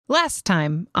Last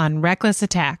time on Reckless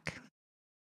Attack.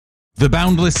 The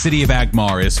boundless city of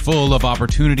Agmar is full of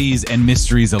opportunities and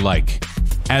mysteries alike.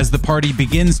 As the party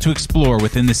begins to explore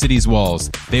within the city's walls,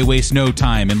 they waste no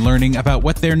time in learning about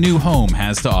what their new home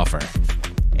has to offer,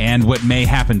 and what may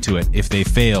happen to it if they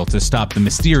fail to stop the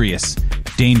mysterious,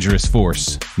 dangerous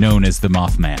force known as the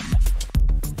Mothman.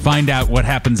 Find out what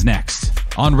happens next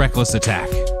on Reckless Attack.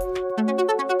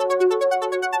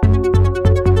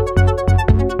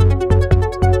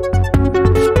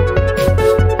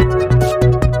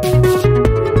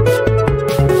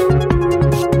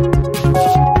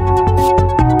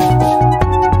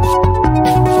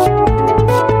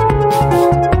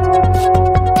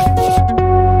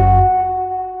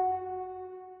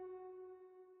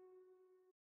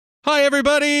 Hi,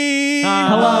 everybody!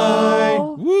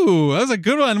 Hello! Woo, that was a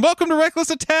good one. Welcome to Reckless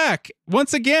Attack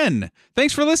once again.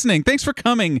 Thanks for listening. Thanks for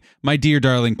coming, my dear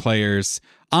darling players.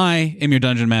 I am your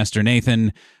Dungeon Master,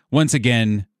 Nathan, once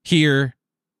again here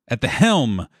at the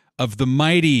helm of the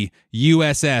mighty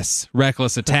USS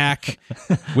Reckless Attack,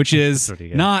 which is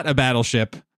not a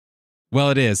battleship. Well,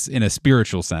 it is in a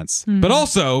spiritual sense. But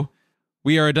also,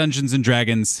 we are a Dungeons &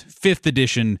 Dragons 5th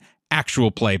edition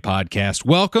actual play podcast.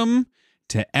 Welcome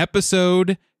to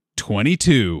episode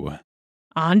 22.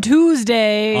 On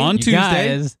Tuesday. You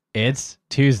guys, it's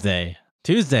Tuesday.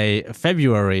 Tuesday,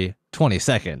 February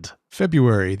 22nd.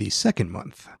 February, the second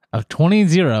month. Of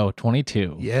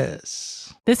 2022.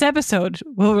 Yes. This episode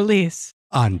will release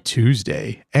On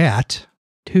Tuesday at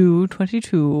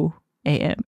 2:22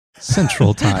 a.m.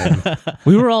 Central Time.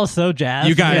 We were all so jazzed.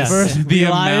 You guys, the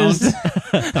amount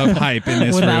of hype in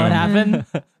this when that would room.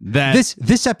 happen. That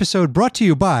This episode brought to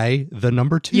you by the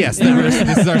number 2. Yes,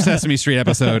 this is our Sesame Street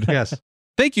episode. Yes.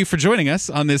 Thank you for joining us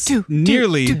on this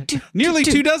nearly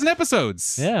 2 dozen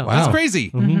episodes. Yeah. Wow. That's crazy.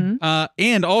 Mhm.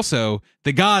 And also,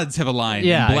 the gods have aligned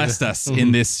and blessed us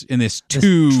in this This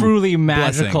two truly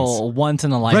magical, once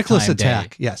in a lifetime Reckless day.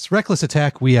 Attack. Yes. Reckless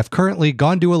Attack. We have currently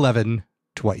gone to 11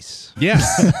 twice.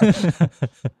 Yes.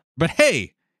 But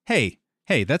hey,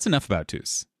 that's enough about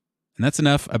Toos. And that's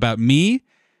enough about me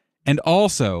and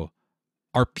also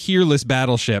our peerless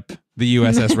battleship, the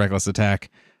USS Reckless Attack.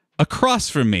 Across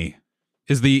from me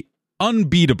is the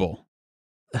unbeatable.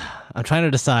 I'm trying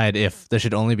to decide if there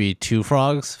should only be 2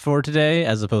 frogs for today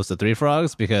as opposed to 3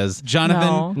 frogs because...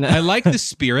 Jonathan, No. I like the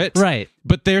spirit, Right.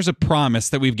 but there's a promise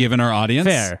that we've given our audience,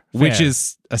 Fair. which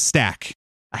is a stack.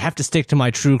 I have to stick to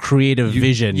my true creative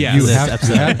vision. yes. for You this have,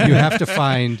 episode. you have to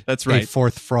find That's right. a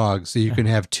 4th frog so you can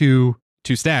have two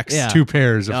Stacks. Yeah.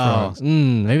 pairs of frogs.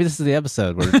 Maybe this is the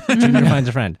episode where Junior finds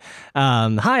a friend.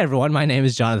 Hi, everyone. My name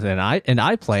is Jonathan, and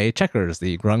I play Checkers,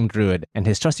 the Grung Druid, and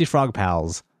his trusty frog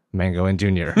pals, Mango and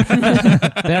Junior.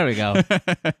 There we go.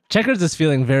 Checkers is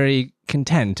feeling very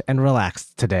content and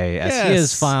relaxed today as he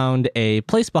has found a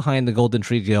place behind the Golden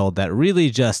Tree Guild that really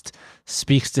just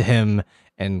speaks to him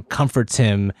and comforts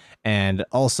him and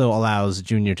also allows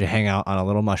Junior to hang out on a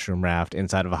little mushroom raft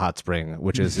inside of a hot spring,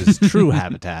 which is his true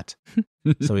habitat.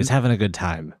 So he's having a good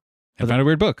time. I found a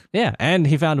weird book. Yeah, and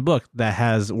he found a book that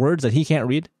has words that he can't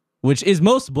read, which is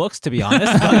most books, to be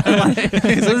honest. But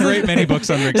There's a great many books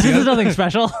on this is Rixia. nothing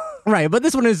special. Right, but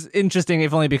this one is interesting,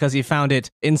 if only because he found it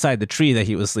inside the tree that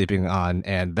he was sleeping on,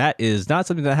 and that is not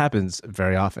something that happens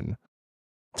very often.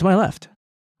 To my left.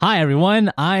 Hi,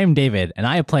 everyone. I'm David, and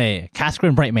I play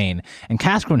Cascarin Brightmane, and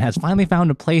Cascarin has finally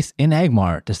found a place in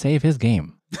Agmar to save his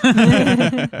game.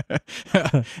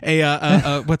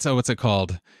 What's it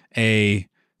called? A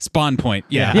spawn point.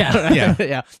 Yeah. Yeah.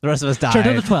 Yeah. The rest of us died. Church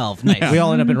of the 12. Nice. We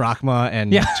all end up in Rockma,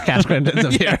 and Cascarin ends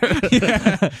up here.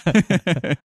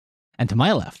 And to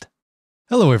my left.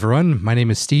 Hello, everyone. My name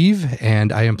is Steve,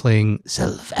 and I am playing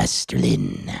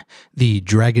Sylvesterlin, the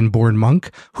Dragonborn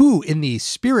monk, who, in the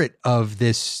spirit of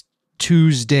this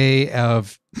Tuesday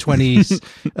of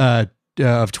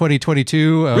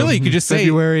 2022, Really, you could just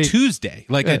February, say Tuesday,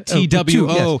 like a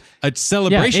TWO, a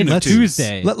celebration it's of Tues.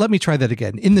 Tuesday. Let me try that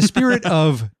again. In the spirit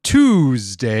of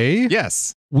Tuesday,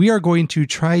 Yes. we are going to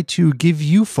try to give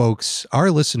you folks, our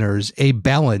listeners, a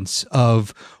balance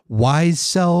of wise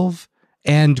self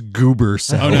and goober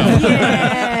self. Oh, no.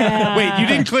 Yeah. Wait, you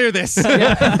didn't clear this.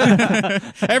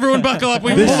 Everyone buckle up.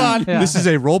 Hold on. Yeah. This is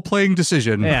a role-playing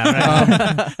decision.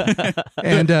 Yeah, right.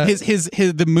 And his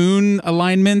the moon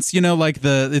alignments, like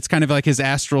it's kind of like his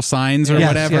astral signs or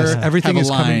whatever. Yes. Everything have is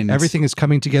coming. aligned. Everything is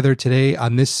coming together today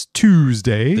on this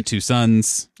Tuesday. The two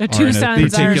suns. The two are in a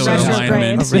suns are particular retrograde.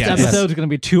 alignment. This Yes. episode is going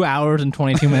to be 2 hours and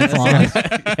 22 minutes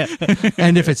long.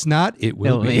 And if it's not, it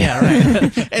will be. Yeah,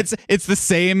 right. It's the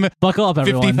same Buckle up,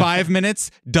 everyone. 55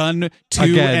 minutes done 2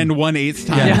 Again. 1/8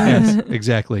 time. Yes,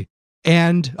 exactly.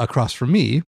 And across from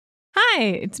me, Hi,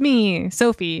 it's me,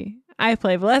 Sophie. I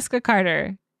play Valeska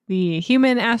Carter, the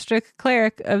human asterisk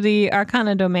cleric of the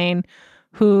Arcana domain,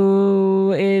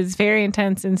 who is very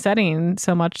intense in studying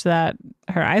so much that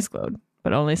her eyes glowed,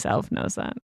 but only Self knows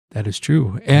that. That is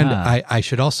true. And Ah. I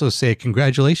should also say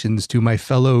congratulations to my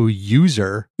fellow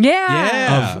user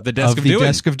Yeah. of the Desk of the Doing.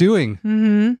 Desk of Doing.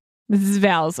 Mm-hmm. This is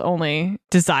Val's only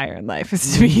desire in life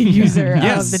is to be a user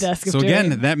Yes. of the Desk of So Doing.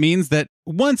 again, that means that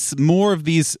once more of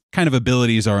these kind of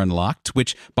abilities are unlocked,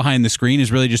 which behind the screen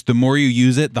is really just the more you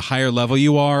use it, the higher level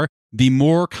you are, the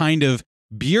more kind of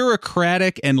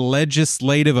bureaucratic and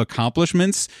legislative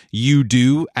accomplishments you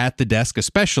do at the desk,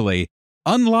 especially,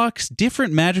 unlocks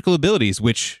different magical abilities,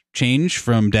 which change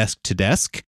from desk to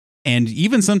desk, and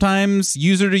even sometimes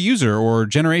user to user or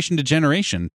generation to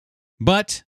generation.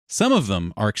 But some of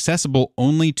them are accessible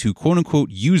only to quote-unquote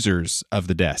users of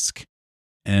the desk.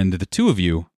 And the two of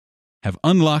you have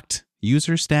unlocked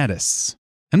user status.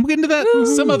 And we'll get into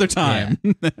that some other time.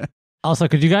 Also,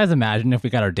 could you guys imagine if we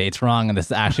got our dates wrong and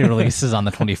this actually releases on the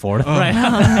 24th? Oh. Right?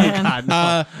 Oh, man. God,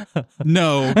 no.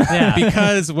 No, Yeah.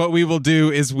 because what we will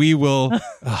do is we will,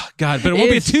 oh God, but it won't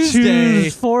be a It's Tuesday.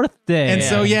 fourth day. And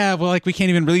so, well, like we can't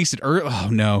even release it early. Oh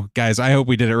no, guys, I hope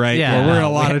we did it right. Yeah, We're in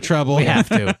a lot of trouble. we have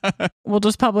to. We'll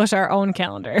just publish our own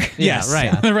calendar. Yes, Yeah,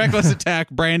 right. The Reckless Attack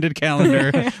branded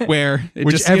calendar where it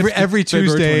Which just skips every February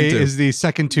Tuesday 22. is the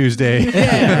second Tuesday.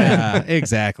 Yeah,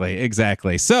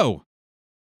 exactly. So,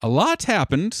 a lot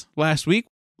happened last week.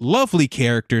 Lovely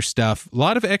character stuff. A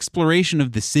lot of exploration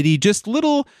of the city. Just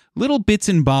little bits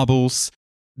and bobbles.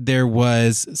 There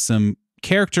was some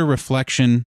character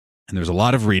reflection, and there's a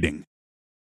lot of reading.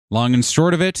 Long and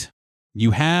short of it,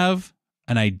 you have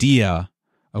an idea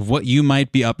of what you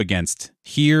might be up against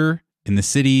here in the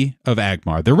city of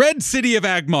Agmar. The Red City of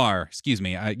Agmar. Excuse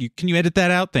me. Can you edit that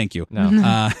out? Thank you. No.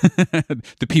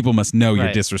 The people must know your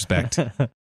Right. disrespect.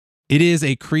 It is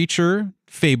a creature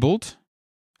fabled,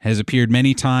 has appeared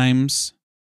many times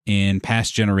in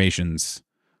past generations,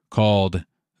 called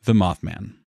the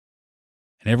Mothman.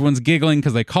 And everyone's giggling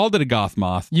because they called it a goth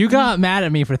moth. You got mad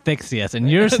at me for Thixius, and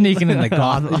you're sneaking in the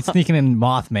goth, sneaking in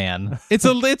Mothman. It's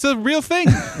a real thing.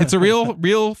 It's a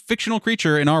real fictional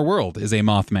creature in our world is a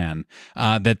Mothman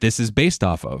that this is based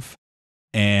off of.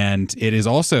 And it is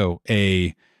also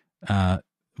a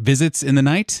visits in the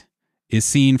night, is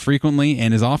seen frequently,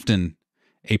 and is often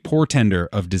a portender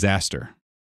of disaster.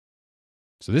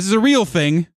 So this is a real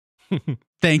thing.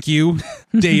 Thank you,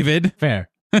 David. Fair.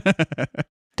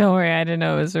 Don't worry, I didn't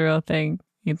know it was a real thing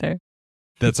either.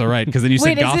 That's all right, because then you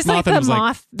Wait, said is goth this moth like and the it was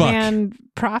like, fuck. Mothman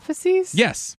prophecies?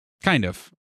 Yes, kind of.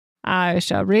 I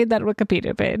shall read that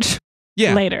Wikipedia page.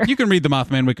 Yeah, Later. You can read the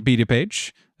Mothman Wikipedia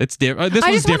page. It's this I one's just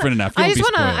wanna- different enough. You I won't just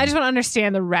be want to. spoiled. I just want to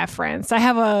understand the reference. I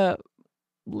have a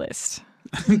list,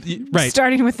 Right.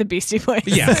 starting with the Beastie Boys.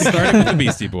 Yeah, starting with the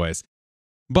Beastie Boys.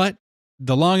 But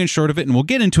the long and short of it, and we'll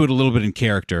get into it a little bit in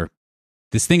character,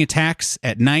 this thing attacks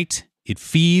at night, it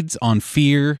feeds on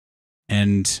fear,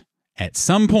 and at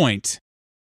some point,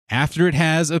 after it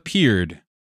has appeared,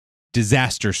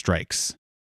 disaster strikes.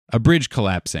 A bridge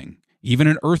collapsing, even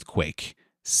an earthquake.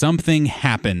 Something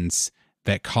happens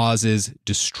that causes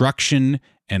destruction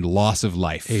and loss of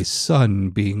life. A sun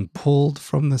being pulled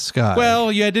from the sky.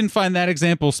 Well, yeah, I didn't find that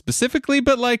example specifically,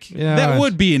 but Yeah, that it's-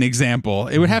 would be an example.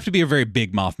 It would have to be a very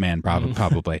big Mothman,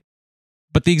 probably.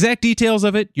 But the exact details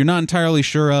of it, you're not entirely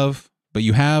sure of, but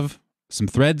you have some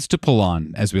threads to pull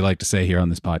on, as we like to say here on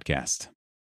this podcast.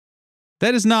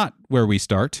 That is not where we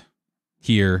start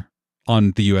here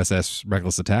on the USS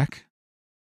Reckless Attack.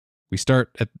 We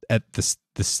start at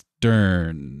the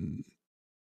stern.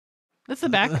 That's the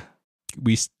back.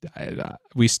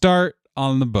 We start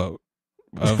on the boat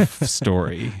of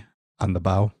story. on the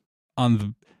bow.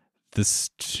 On this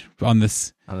On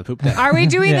the poop deck. Are we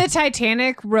doing Yeah. the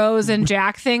Titanic Rose and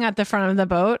Jack thing at the front of the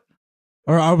boat?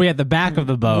 Or are we at the back of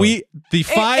the boat? the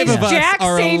five Is of us Jack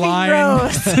are saving aligned.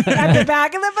 Rose at the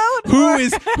back of the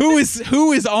boat?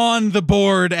 Who is on the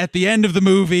board at the end of the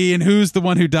movie, and who's the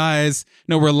one who dies?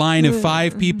 No, we're a line of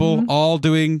 5 people all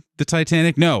doing the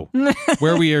Titanic. No,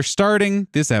 where we are starting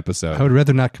this episode. I would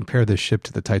rather not compare this ship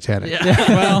to the Titanic.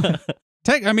 Well,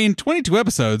 22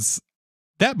 episodes.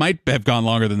 That might have gone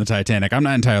longer than the Titanic. I'm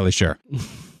not entirely sure.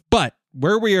 But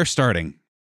where we are starting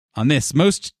on this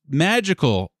most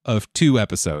magical of 2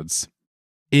 episodes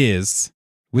is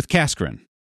with Kaskrin,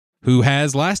 who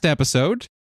has last episode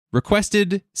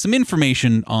requested some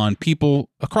information on people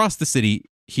across the city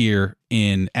here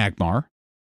in Agmar,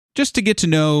 just to get to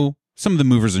know some of the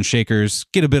movers and shakers,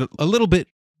 get a little bit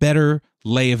better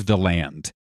lay of the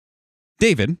land.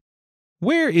 David,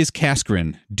 where is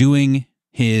Kaskrin doing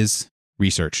his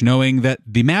research, knowing that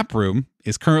the map room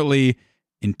is currently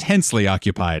intensely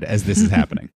occupied as this is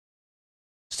happening.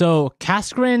 So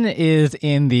Kaskrin is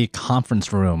in the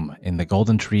conference room in the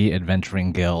Golden Tree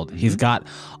Adventuring Guild. He's got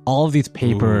all of these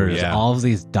papers, all of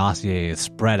these dossiers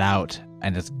spread out,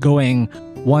 and it's going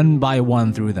one by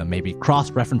one through them, maybe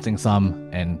cross-referencing some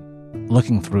and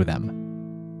looking through them.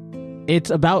 It's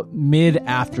about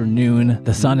mid-afternoon.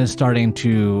 The sun is starting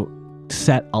to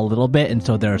set a little bit, and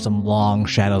so there are some long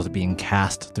shadows being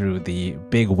cast through the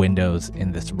big windows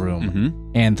in this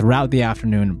room. And throughout the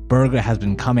afternoon, Berga has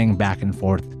been coming back and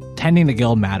forth, tending to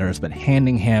guild matters, but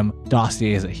handing him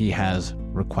dossiers that he has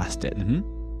requested.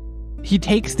 He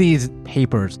takes these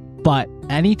papers, but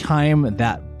anytime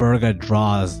that Berga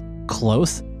draws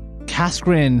close,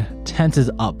 Kaskrin tenses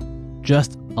up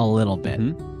just a little bit.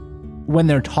 When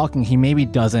they're talking, he maybe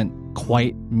doesn't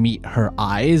quite meet her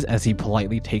eyes as he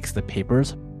politely takes the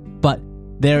papers, but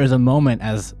there is a moment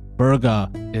as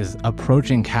Berga is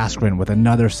approaching Kaskrin with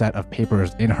another set of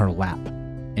papers in her lap,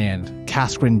 and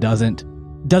Kaskrin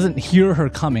doesn't hear her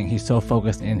coming. He's so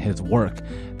focused in his work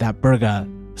that Berga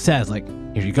says, like,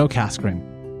 "Here you go, Kaskrin,"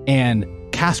 and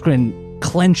Kaskrin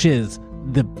clenches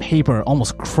the paper,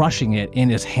 almost crushing it in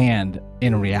his hand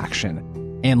in reaction,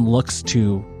 and looks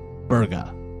to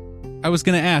Berga. I was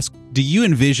going to ask, do you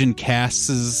envision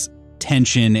Cass's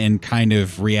tension and kind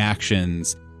of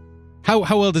reactions? How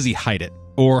well does he hide it?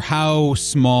 Or how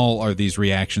small are these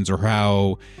reactions? Or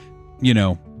how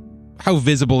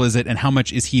visible is it? And how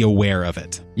much is he aware of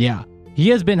it? Yeah, he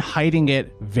has been hiding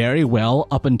it very well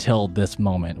up until this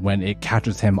moment when it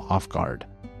catches him off guard.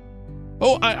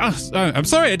 Oh, I'm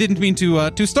sorry. I didn't mean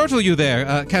to startle you there,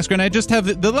 Kaskrin. I just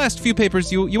have the last few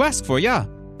papers you asked for, yeah.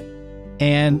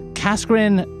 And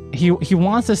Kaskrin, he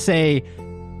wants to say,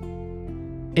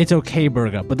 "It's okay,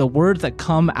 Berga," but the words that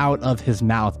come out of his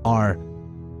mouth are,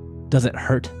 "Does it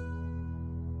hurt?"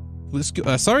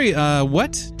 Sorry,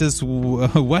 what? Does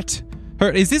what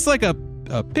hurt? Is this like a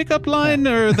pickup line,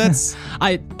 or that's...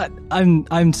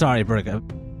 I'm sorry, Berga.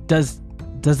 Does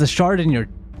the shard in your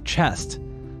chest,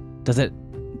 does it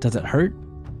hurt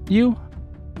you?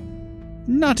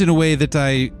 Not in a way that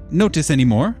I notice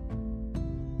anymore.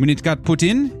 When it got put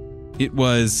in, it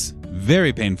was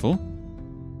very painful,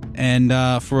 and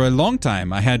for a long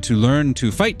time I had to learn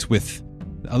to fight with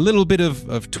a little bit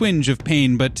of twinge of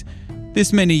pain, but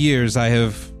this many years I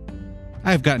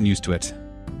have gotten used to it.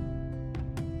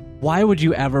 Why would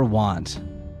you ever want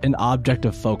an object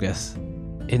of focus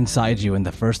inside you in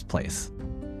the first place?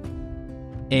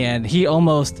 And he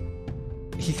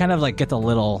kind of like gets a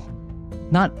little,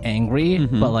 not angry,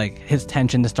 but like his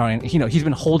tension is starting, he's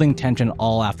been holding tension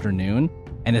all afternoon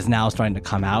and is now starting to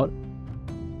come out.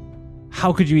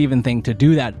 How could you even think to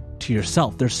do that to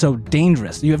yourself? They're so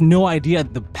dangerous. You have no idea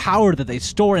the power that they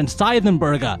store inside them,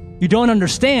 Berga. You don't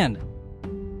understand.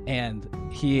 And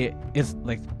he is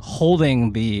like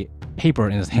holding the paper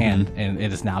in his hand, and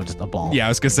it is now just a ball. Yeah, I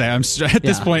was gonna say, at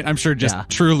this point, I'm sure just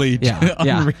truly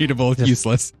unreadable,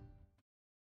 useless.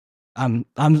 I'm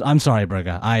sorry,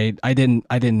 Berga. I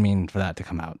didn't mean for that to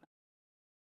come out.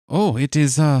 Oh, it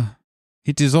is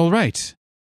all right.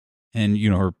 And,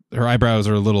 her eyebrows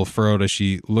are a little furrowed as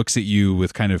she looks at you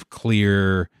with kind of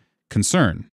clear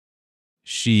concern.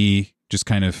 She just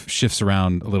kind of shifts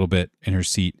around a little bit in her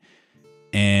seat,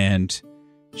 and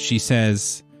she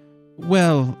says,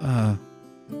 "Well,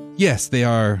 yes, they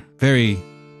are very,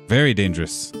 very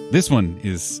dangerous. This one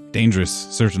is dangerous,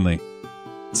 certainly.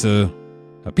 It's a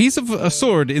piece of a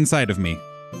sword inside of me,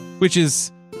 which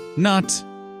is not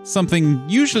something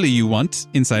usually you want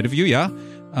inside of you, yeah?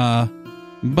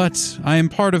 But I am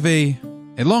part of a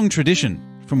long tradition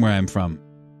from where I'm from.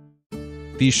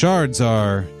 These shards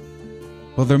are,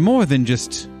 well, they're more than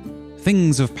just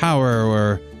things of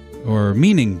power or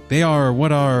meaning. They are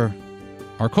what our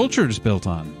culture is built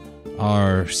on.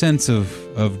 Our sense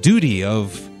of duty,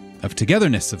 of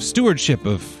togetherness, of stewardship,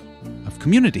 of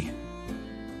community."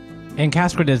 And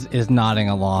Kaskrin is nodding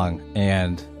along,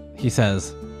 and he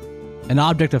says, "An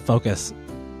object of focus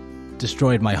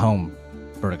destroyed my home,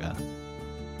 Berga.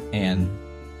 And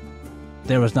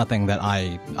there was nothing that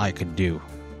I could do.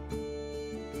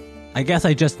 I guess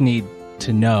I just need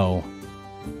to know,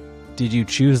 did you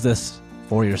choose this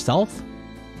for yourself?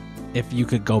 If you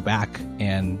could go back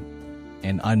and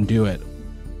undo it,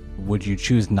 would you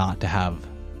choose not to have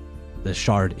the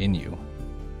shard in you?"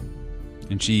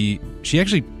 And she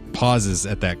actually pauses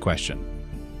at that question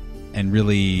and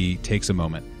really takes a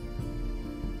moment.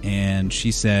 And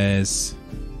she says,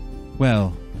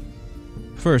 "Well,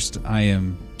 first, I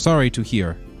am sorry to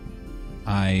hear.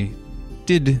 I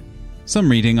did some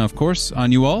reading, of course,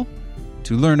 on you all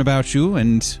to learn about you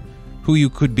and who you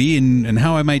could be and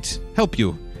how I might help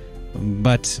you.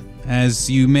 But as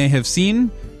you may have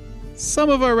seen, some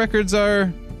of our records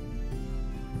are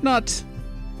not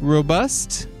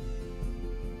robust.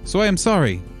 So I am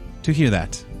sorry to hear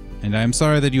that, and I am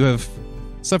sorry that you have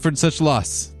suffered such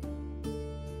loss.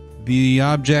 The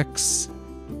objects,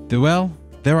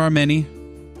 there are many.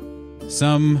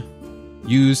 Some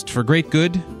used for great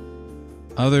good,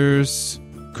 others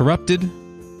corrupted,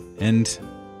 and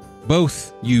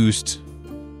both used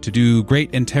to do great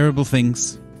and terrible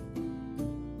things.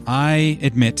 I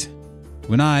admit,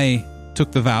 when I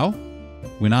took the vow,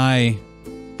 when I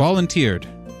volunteered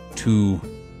to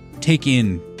take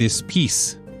in this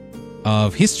piece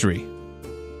of history,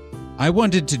 I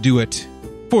wanted to do it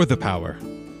for the power,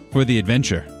 for the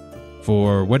adventure,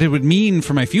 for what it would mean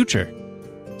for my future.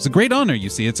 It's a great honor, you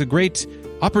see. It's a great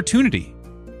opportunity.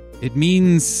 It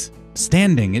means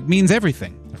standing. It means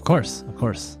everything. Of course, of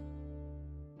course.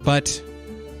 But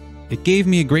it gave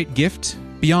me a great gift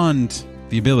beyond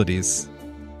the abilities.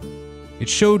 It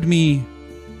showed me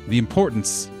the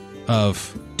importance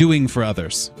of doing for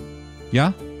others.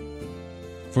 Yeah?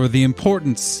 For the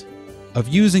importance of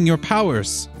using your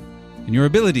powers and your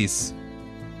abilities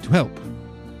to help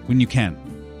when you can.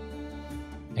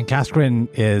 And Kaskrin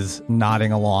is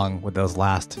nodding along with those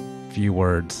last few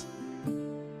words.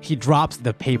 He drops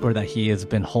the paper that he has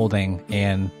been holding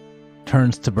and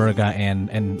turns to Berga and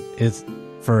is,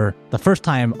 for the first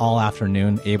time all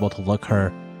afternoon, able to look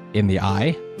her in the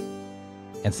eye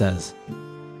and says,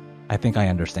 I think I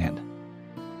understand.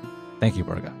 Thank you,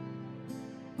 Berga.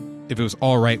 If it was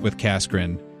all right with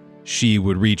Kaskrin, she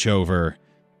would reach over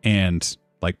and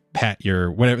like pat your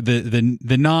whatever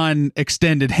the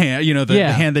non-extended hand,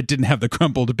 the hand that didn't have the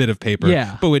crumpled bit of paper.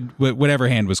 Yeah. But whatever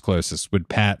hand was closest would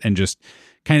pat and just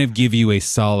kind of give you a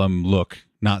solemn look,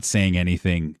 not saying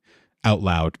anything out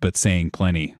loud, but saying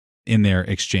plenty in their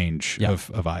exchange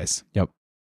of eyes. Yep.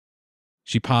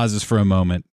 She pauses for a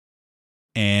moment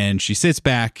and she sits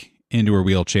back into her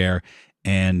wheelchair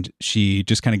and she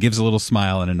just kind of gives a little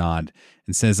smile and a nod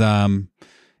and says,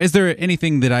 is there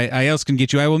anything that I else can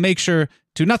get you? I will make sure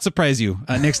to not surprise you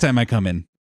next time I come in.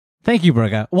 Thank you,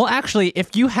 Berga. Well, actually,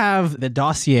 if you have the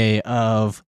dossier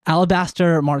of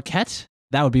Alabaster Marquette,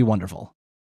 that would be wonderful.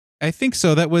 I think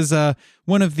so. That was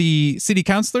one of the city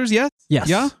councilors, yes? Yes.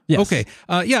 Yeah? Yes. Okay.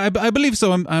 I believe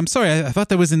so. I'm sorry. I thought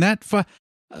that was in that.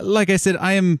 Like I said,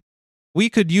 we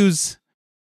could use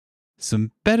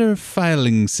some better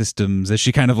filing systems, as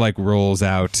she kind of like rolls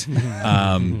out.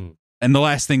 And the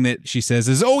last thing that she says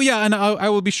is, "Oh yeah, and I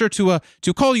will be sure to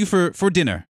call you for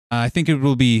dinner. I think it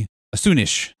will be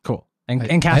soonish." Cool. And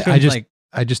Kaskrin's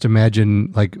I just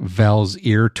imagine like Val's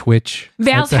ear twitch.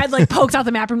 Val's head like pokes out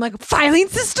the map room like, filing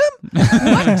system?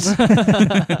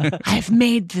 What? I've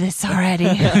made this already.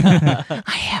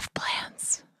 I have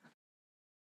plans.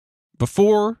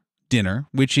 Before dinner,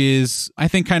 which is, I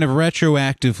think, kind of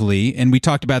retroactively, and we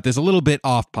talked about this a little bit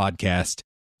off podcast,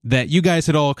 that you guys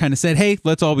had all kind of said, hey,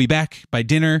 let's all be back by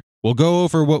dinner. We'll go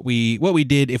over what we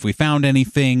did, if we found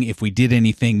anything, if we did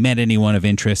anything, met anyone of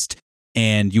interest,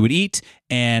 and you would eat.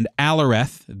 And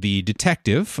Alareth, the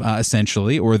detective,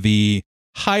 essentially, or the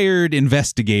hired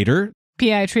investigator,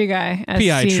 PI tree guy.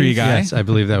 PI tree guy. Yes, I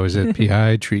believe that was it.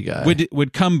 PI tree guy.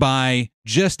 Would come by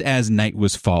just as night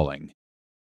was falling.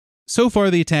 So far,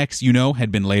 the attacks,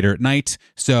 had been later at night.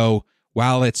 So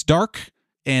while it's dark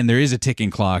and there is a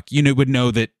ticking clock, would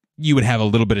know that you would have a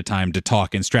little bit of time to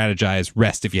talk and strategize,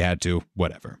 rest if you had to,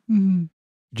 whatever. Mm-hmm.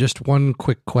 Just one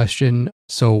quick question.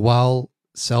 So while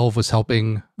Selv was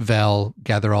helping Val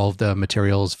gather all of the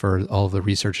materials for all of the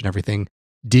research and everything,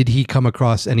 did he come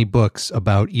across any books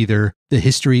about either the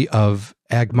history of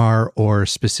Agmar or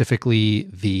specifically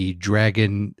the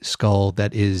dragon skull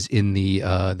that is in the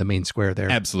main square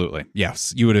there? Absolutely.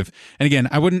 Yes. You would have. And again,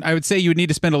 I would say you would need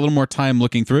to spend a little more time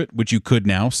looking through it, which you could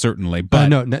now, certainly. But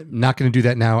no, not going to do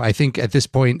that now. I think at this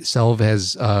point, Selv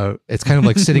has, it's kind of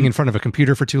like sitting in front of a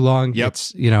computer for too long. Yep.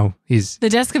 It's, he's... The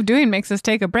desk of doing makes us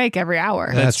take a break every hour.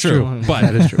 That's true. But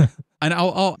that is true. And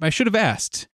I should have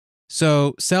asked.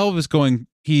 So Selv is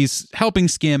he's helping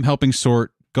skim, helping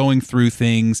sort, going through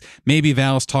things. Maybe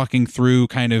Val's talking through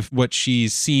kind of what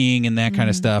she's seeing and that kind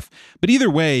of stuff. But either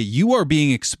way, you are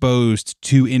being exposed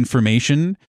to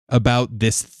information about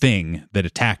this thing that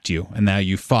attacked you, and now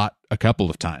you fought a couple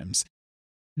of times.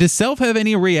 Does Selv have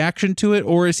any reaction to it,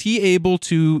 or is he able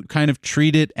to kind of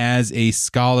treat it as a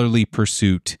scholarly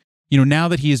pursuit? Now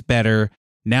that he is better,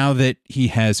 now that he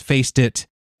has faced it,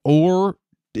 or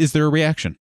is there a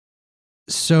reaction?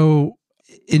 So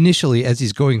initially, as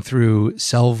he's going through,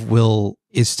 Selv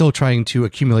is still trying to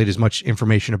accumulate as much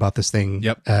information about this thing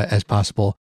as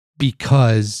possible,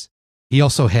 because He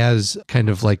also has kind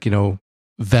of like,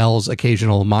 Val's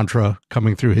occasional mantra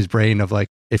coming through his brain of like,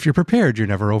 if you're prepared, you're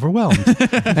never overwhelmed.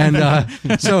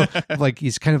 And so like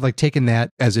he's kind of like taken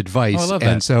that as advice. Oh, I love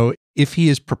and that. so if he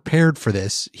is prepared for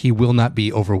this, he will not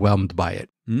be overwhelmed by it.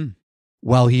 Mm.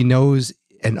 While he knows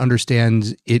and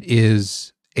understands it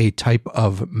is a type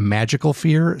of magical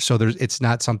fear, so it's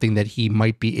not something that he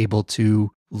might be able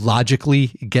to logically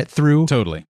get through.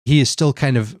 Totally. He is still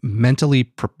kind of mentally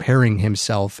preparing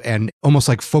himself and almost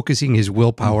like focusing his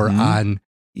willpower on,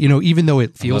 even though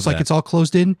it feels like that. it's all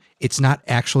closed in, it's not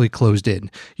actually closed in.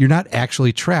 You're not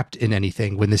actually trapped in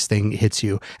anything when this thing hits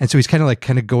you. And so he's kind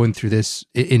of going through this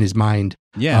in his mind.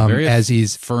 Yeah, very as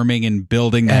he's affirming and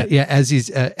building that. as he's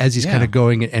kind of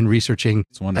going and researching,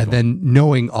 It's wonderful. and then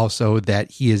knowing also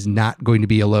that he is not going to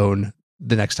be alone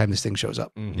the next time this thing shows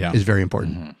up Yeah. is very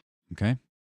important. Okay.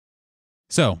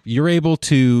 So you're able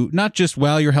to, not just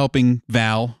while you're helping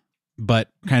Val, but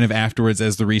kind of afterwards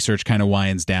as the research kind of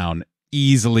winds down,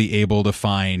 easily able to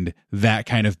find that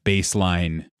kind of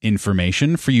baseline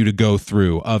information for you to go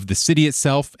through of the city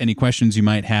itself, any questions you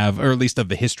might have, or at least of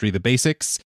the history, the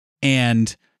basics,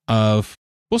 and of,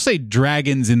 we'll say,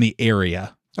 dragons in the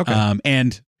area. Okay.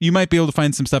 And you might be able to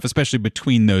find some stuff, especially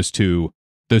between those two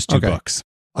Okay. books.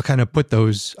 I'll kind of put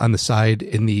those on the side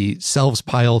in the selves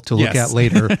pile to look Yes. at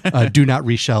later. Do not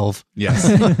reshelve. Yes.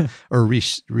 Or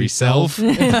reselve.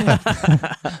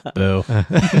 Boo.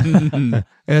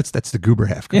 That's the goober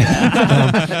half.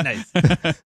 Nice.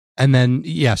 And then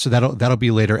so that'll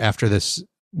be later after this.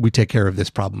 We take care of this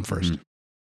problem first.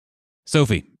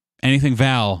 Sophie, anything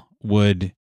Val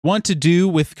would want to do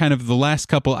with kind of the last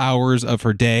couple hours of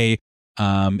her day?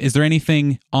 Is there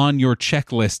anything on your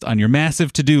checklist, on your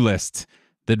massive to-do list,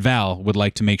 that Val would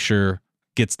like to make sure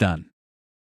gets done?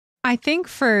 I think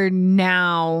for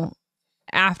now,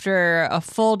 after a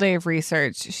full day of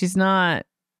research, she's not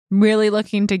really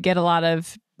looking to get a lot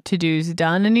of to-dos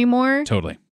done anymore.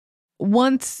 Totally.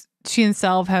 Once she and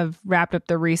Selv have wrapped up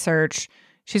the research,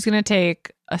 she's going to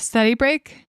take a study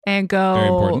break and Very go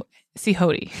important. see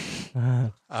Hody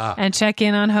and check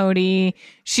in on Hody.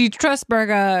 She trusts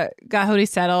Berga, got Hody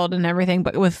settled and everything,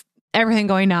 but with everything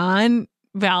going on,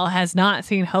 Val has not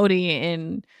seen Hody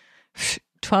in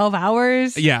 12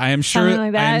 hours. Yeah, I am sure. Something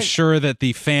like that. I am sure that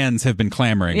the fans have been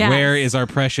clamoring. Yes. Where is our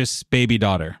precious baby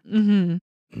daughter?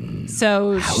 Mm-hmm.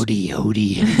 So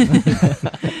Hody.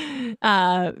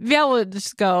 Val will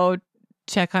just go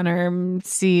check on her,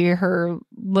 see her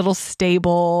little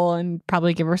stable, and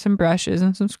probably give her some brushes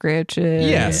and some scratches.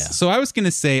 Yes. So I was going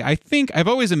to say, I think I've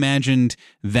always imagined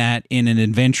that in an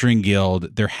adventuring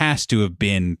guild, there has to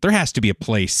be a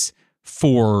place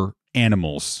for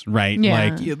animals, right?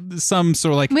 Yeah. Like some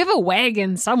sort of like, We have a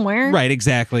wagon somewhere. right,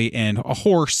 exactly. And a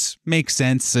horse makes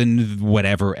sense and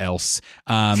whatever else.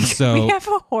 So We have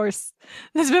a horse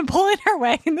that's been pulling our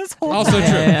wagon this whole also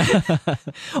time. true.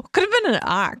 Could have been an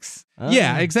ox.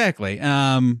 Yeah, exactly.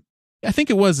 I think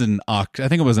it was an ox. I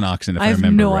think it was an oxen, if I I have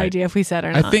remember no right. idea if we said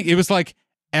or not. I think it was like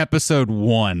episode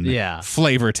 1 Yeah.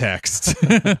 flavor text.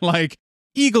 Like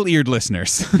eagle-eared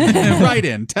listeners. Write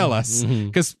in, tell us.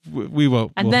 Because we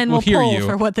will and then we'll we'll hear pull you.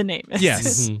 for what the name is.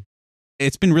 Yes.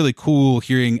 It's been really cool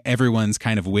hearing everyone's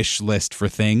kind of wish list for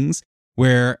things,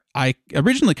 where I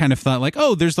originally kind of thought like,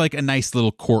 oh, there's like a nice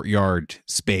little courtyard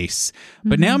space.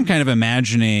 But now I'm kind of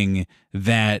imagining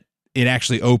that it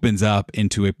actually opens up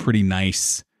into a pretty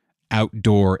nice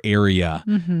outdoor area,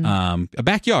 a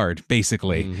backyard,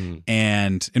 basically.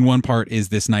 And in one part is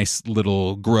this nice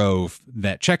little grove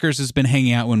that Checkers has been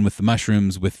hanging out in with the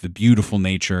mushrooms, with the beautiful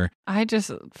nature. I just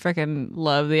freaking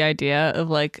love the idea of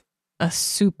like a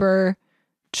super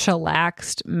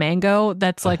chillaxed mango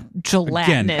that's like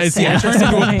gelatinous. Again, at turned this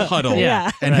into point. a puddle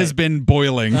Yeah. and has been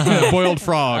boiling, boiled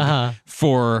frog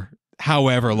for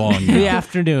however long now. The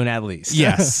afternoon, at least.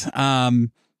 Yes.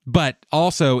 But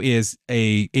also is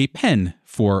a pen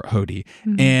for Hody.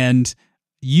 And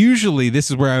usually this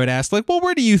is where I would ask, like, well,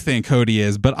 where do you think Hody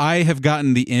is? But I have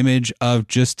gotten the image of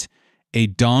just a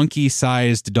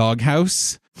donkey-sized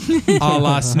doghouse a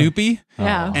la Snoopy.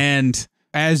 Yeah. And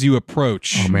as you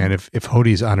approach... Oh man, if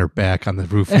Hody's on her back on the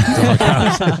roof of the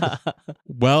doghouse.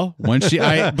 Well, once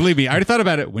believe me, I already thought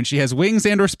about it. When she has wings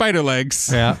and or spider legs,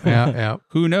 Yeah.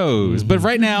 who knows? But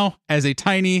right now, as a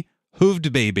tiny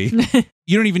hooved baby,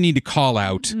 you don't even need to call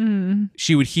out.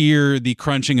 She would hear the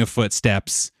crunching of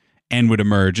footsteps and would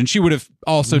emerge. And she would have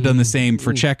also done the same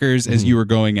for Checkers as you were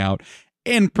going out.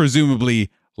 And presumably,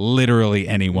 literally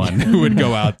anyone who would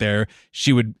go out there,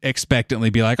 she would expectantly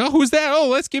be like, oh, who's that? Oh,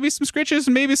 let's give you some scritches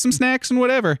and maybe some snacks and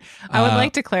whatever. I would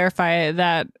like to clarify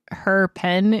that her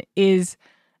pen is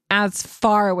as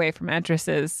far away from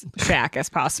Etris's shack as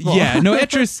possible. Yeah, no,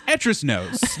 Etris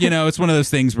knows. It's one of those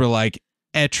things where like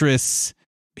Etris,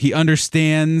 he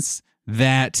understands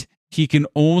that he can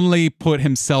only put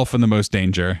himself in the most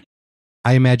danger.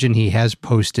 I imagine he has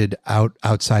posted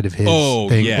outside of his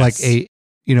thing, yes. like a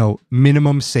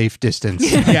minimum safe distance.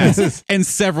 Yes, and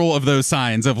several of those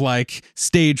signs of like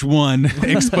stage 1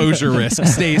 exposure risk,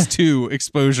 stage 2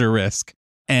 exposure risk.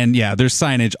 And yeah, there's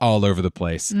signage all over the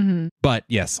place. Mm-hmm. But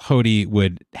yes, Hody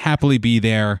would happily be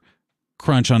there,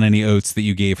 crunch on any oats that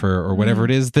you gave her or whatever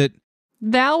it is that...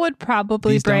 Val would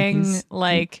probably These bring donkeys?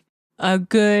 like a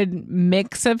good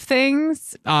mix of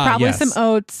things. Probably yes. some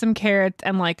oats, some carrots,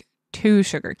 and like 2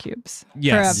 sugar cubes.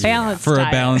 Yes. For a balanced For diet.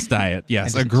 a balanced diet.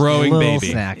 Yes, And a just growing little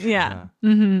baby. snack. Yeah.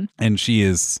 Mm-hmm. And she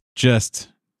is just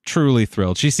truly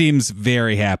thrilled. She seems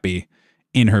very happy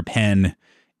in her pen,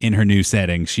 in her new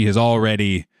setting. She has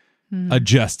already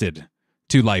adjusted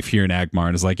to life here in Agmar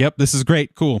and is like, yep, this is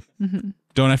great. Cool. Mm-hmm.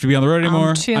 Don't have to be on the road anymore.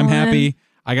 I'm chilling. happy.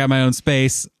 I got my own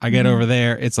space. I get over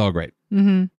there. It's all great.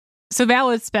 Mm-hmm. So Val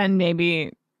would spend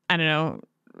maybe, I don't know,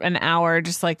 an hour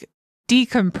just like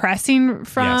decompressing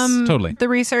from Yes, totally. the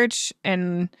research.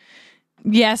 And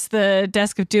yes, the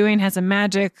desk of doing has a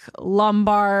magic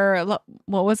lumbar,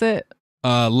 what was it?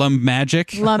 Lum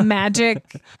magic. Lum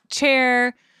magic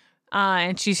chair.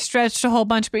 And she stretched a whole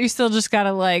bunch, but you still just got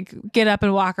to like get up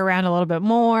and walk around a little bit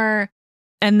more.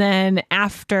 And then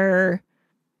after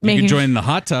You could join the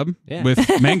hot tub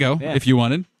with Mango Yeah. if you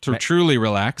wanted to truly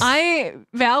relax.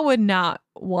 Val would not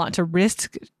want to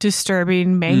risk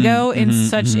disturbing Mango in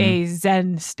such a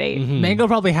zen state. Mango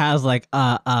probably has like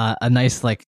a nice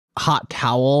like hot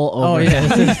towel over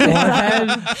his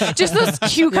forehead. Just those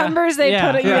cucumbers they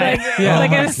put at you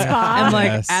like in a spa. And like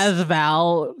Yes. as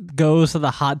Val goes to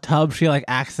the hot tub, she like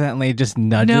accidentally just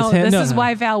nudges no, him. this is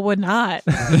why Val would not.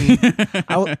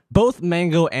 Both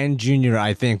Mango and Junior,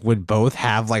 I think, would both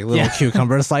have like little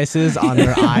cucumber slices on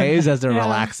their eyes as they're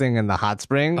relaxing in the hot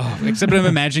spring. Oh, except I'm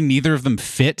imagining neither of them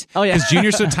fit. Oh, yeah. Because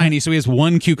Junior's so tiny, so he has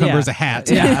one cucumber as a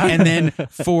hat. Yeah. And then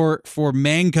for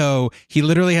Mango, he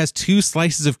literally has 2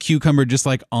 slices of cucumber just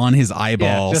like on his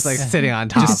eyeballs. just like sitting on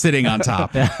top. Just sitting on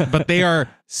top. But they are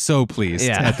so pleased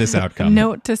at this outcome.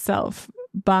 Note to self: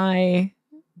 buy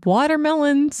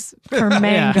watermelons for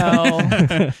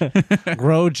Mango.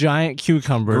 Grow giant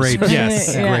cucumbers. Grapes.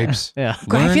 Yes. Yeah. Grapes. Yeah.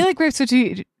 I feel like grapes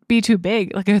would be too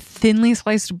big. Like a thinly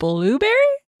sliced blueberry?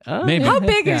 Maybe. How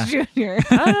big is Junior?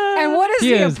 And what is He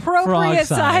the is appropriate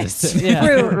frog-sized. sized Yeah,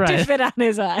 fruit to right. fit on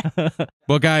his eye?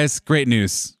 Well, guys, great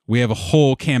news. We have a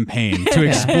whole campaign to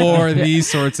explore these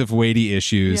sorts of weighty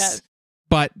issues. Yes.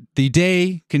 But the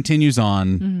day continues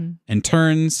on and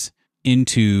turns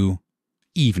into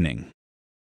evening.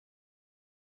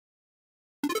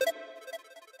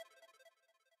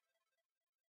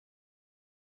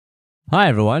 Hi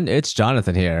everyone, it's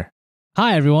Jonathan here.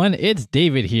 Hi, everyone. It's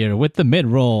David here with the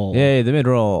mid-roll. Yay, the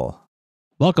mid-roll.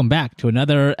 Welcome back to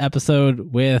another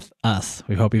episode with us.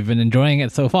 We hope you've been enjoying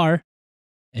it so far.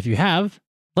 If you have,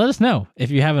 let us know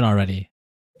if you haven't already.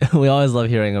 We always love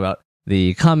hearing about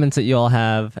the comments that you all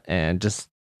have, and just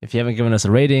if you haven't given us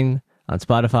a rating on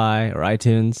Spotify or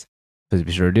iTunes, please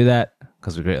be sure to do that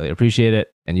because we greatly appreciate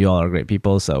it. And you all are great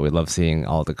people, so we love seeing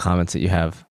all the comments that you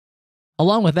have.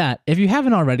 Along with that, if you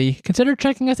haven't already, consider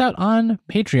checking us out on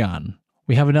Patreon.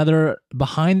 We have another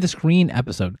behind-the-screen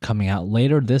episode coming out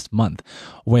later this month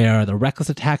where the Reckless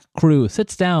Attack crew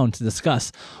sits down to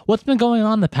discuss what's been going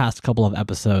on the past couple of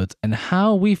episodes and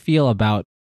how we feel about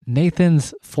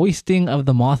Nathan's foisting of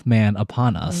the Mothman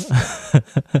upon us.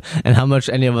 And how much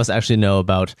any of us actually know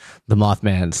about the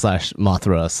Mothman /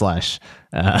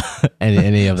 Mothra /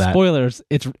 any of that. Spoilers,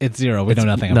 it's zero. We know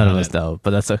nothing about None of it. us know, but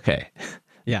that's okay.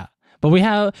 Yeah. But we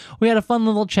had a fun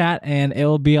little chat, and it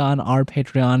will be on our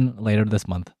Patreon later this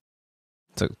month.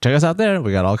 So check us out there.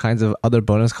 We got all kinds of other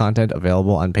bonus content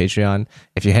available on Patreon.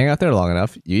 If you hang out there long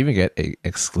enough, you even get an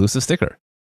exclusive sticker.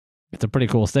 It's a pretty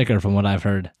cool sticker from what I've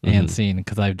heard and seen,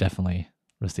 because I've definitely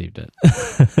received it.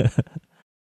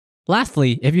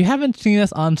 Lastly, if you haven't seen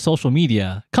us on social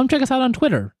media, come check us out on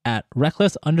Twitter at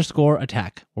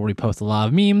reckless_attack, where we post a lot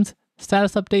of memes,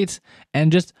 status updates,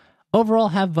 and just overall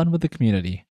have fun with the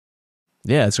community.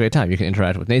 Yeah, it's a great time. You can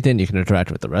interact with Nathan. You can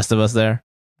interact with the rest of us there.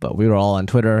 But we were all on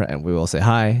Twitter, and we will say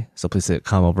hi. So please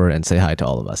come over and say hi to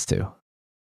all of us, too.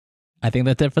 I think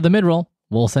that's it for the mid-roll.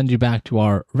 We'll send you back to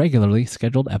our regularly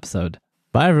scheduled episode.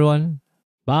 Bye, everyone.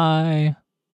 Bye.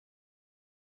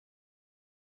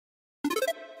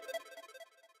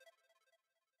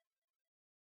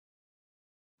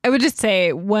 I would just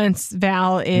say once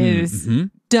Val is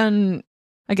done,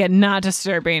 again, not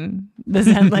disturbing the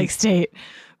Zen-like state,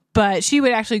 But she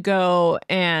would actually go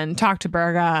and talk to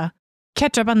Berga,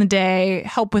 catch up on the day,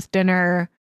 help with dinner,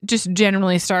 just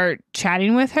generally start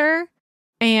chatting with her.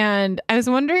 And I was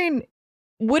wondering,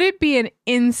 would it be an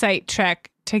insight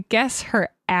check to guess her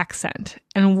accent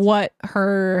and what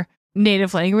her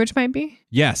native language might be?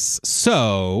 Yes.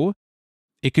 So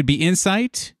it could be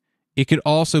insight. It could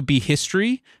also be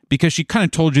history because she kind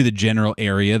of told you the general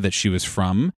area that she was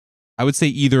from. I would say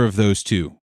either of those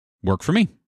two work for me.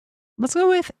 Let's go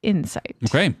with insight.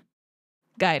 Okay.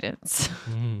 Guidance.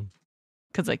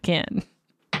 Because I can.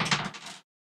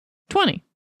 20.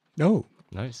 Oh,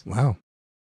 Nice. wow.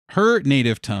 Her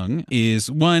native tongue is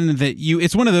one that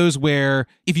it's one of those where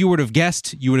if you would have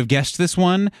guessed, you would have guessed this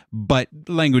one, but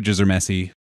languages are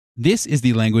messy. This is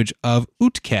the language of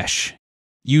Utkesh,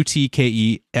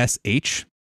 Utkesh,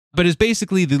 but is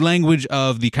basically the language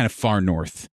of the kind of far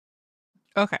north.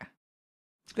 Okay.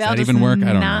 Does that even work? I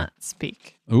don't know. Not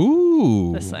speak.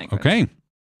 Ooh. This language. Okay.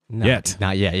 No, Yet.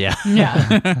 Not yet, yeah.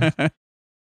 Yeah.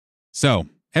 So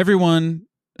everyone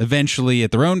eventually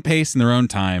at their own pace and their own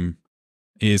time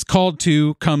is called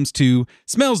to, comes to,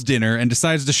 smells dinner, and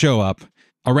decides to show up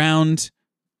around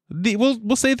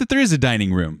we'll say that there is a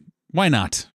dining room. Why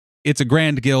not? It's a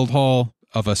grand guild hall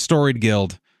of a storied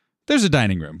guild. There's a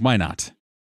dining room. Why not?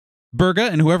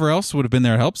 Berga and whoever else would have been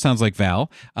there to help, sounds like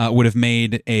Val, would have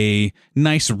made a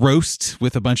nice roast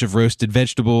with a bunch of roasted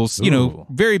vegetables. You know, Ooh.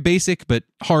 very basic but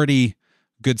hearty,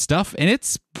 good stuff. And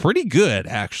it's pretty good,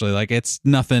 actually. Like, it's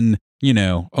nothing,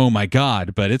 oh my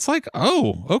God, but it's like,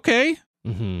 oh, okay.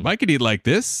 Mm-hmm. I could eat like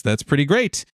this. That's pretty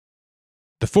great.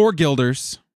 The four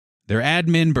guilders, their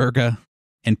admin Berga,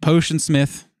 and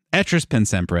Potionsmith Etris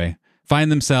Pensempre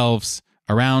find themselves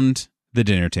around the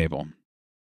dinner table.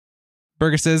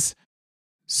 Berga says,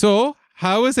 "So,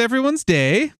 how was everyone's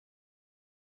day?"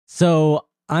 So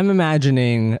I'm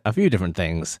imagining a few different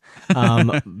things.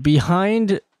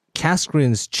 Behind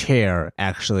Kaskrin's chair,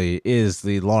 actually, is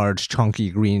the large, chunky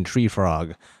green tree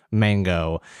frog,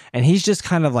 Mango. And he's just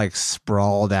kind of like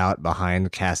sprawled out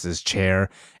behind Cass's chair.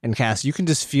 And Cass, you can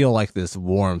just feel like this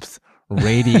warmth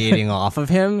radiating off of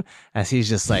him as he's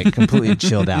just like completely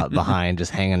chilled out behind,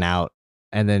 just hanging out.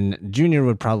 And then Junior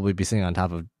would probably be sitting on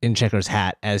top of Inchecker's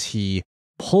hat as he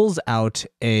pulls out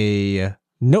a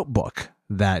notebook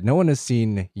that no one has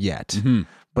seen yet. Mm-hmm.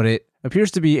 But it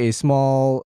appears to be a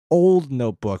small, old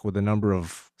notebook with a number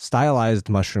of stylized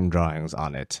mushroom drawings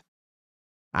on it.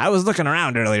 I was looking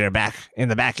around earlier back in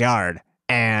the backyard,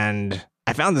 and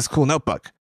I found this cool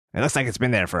notebook. It looks like it's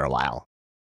been there for a while.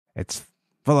 It's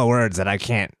full of words that I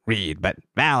can't read, but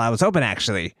Val, I was hoping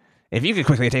actually, if you could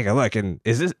quickly take a look, and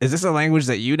is this a language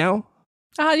that you know?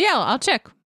 Yeah, I'll check.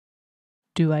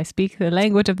 Do I speak the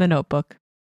language of the notebook?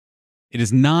 It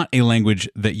is not a language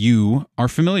that you are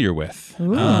familiar with.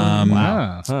 Ooh.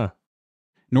 Wow. Huh.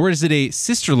 Nor is it a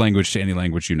sister language to any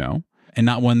language you know, and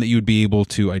not one that you would be able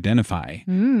to identify.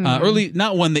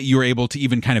 Not one that you were able to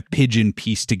even kind of pigeon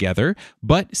piece together,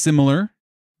 but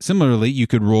similarly, you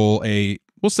could roll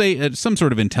some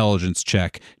sort of intelligence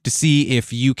check to see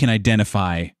if you can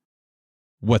identify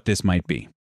what this might be.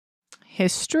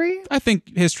 History? I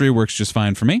think history works just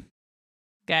fine for me.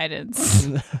 Guidance.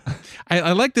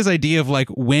 I like this idea of like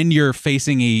when you're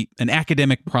facing an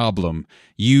academic problem,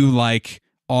 you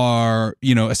are,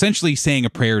 essentially saying a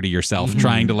prayer to yourself,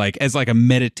 trying to as a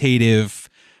meditative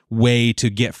way to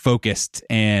get focused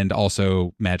and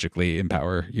also magically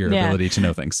empower your ability to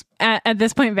know things. At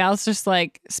this point, Val's just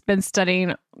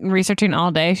been researching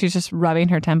all day. She's just rubbing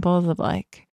her temples of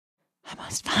I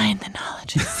must find the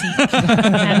knowledge and seek.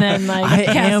 And then I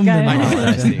am the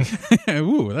knowledge.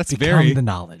 Ooh, that's Become the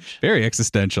knowledge. very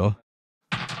existential.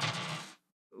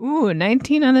 Ooh,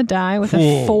 19 on the die with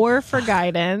a 4 for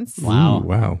guidance. Wow. Ooh,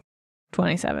 wow.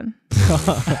 27.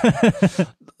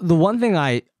 The one thing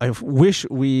I wish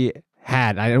we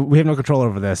had, we have no control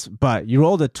over this, but you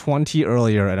rolled a 20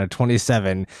 earlier and a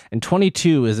 27, and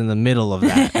 22 is in the middle of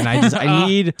that. And I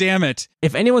need, damn it.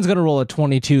 if anyone's going to roll a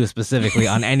 22 specifically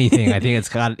on anything, I think it's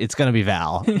going to be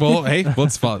Val. Well, hey, we'll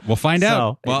find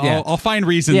out. Well, yeah. I'll find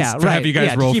reasons to have you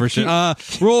guys roll for shit.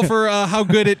 Roll for how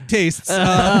good it tastes.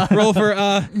 Roll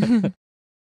for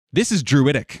this is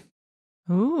Druidic,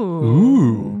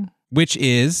 Ooh. which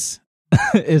is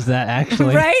Is that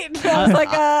actually? Right? I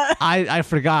was I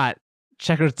forgot.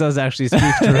 Checkers does actually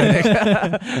speak Druidic.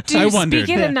 do you I wondered.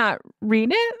 speak it and not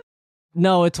read it?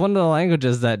 No, it's one of the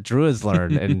languages that druids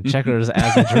learn, and Checkers,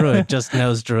 as a druid, just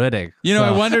knows Druidic.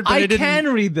 I wondered, but I didn't. can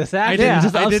read this. I Actually, didn't,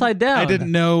 just I upside down. I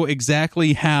didn't know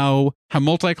exactly how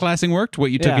multi-classing worked,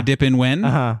 what you took Yeah. a dip in when.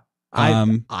 Uh huh.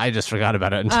 I just forgot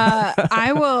about it.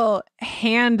 I will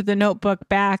hand the notebook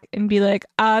back and be like,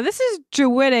 this is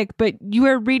Druidic, but you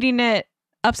are reading it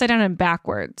upside down and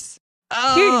backwards.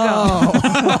 Here you go.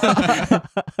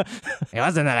 It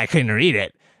wasn't that I couldn't read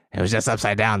it. It was just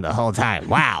upside down the whole time.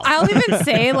 Wow. I'll even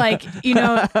say, like,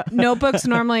 notebooks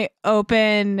normally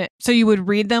open so you would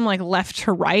read them like left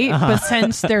to right, but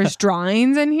since there's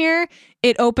drawings in here,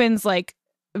 it opens like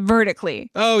vertically.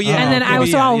 Oh yeah. And then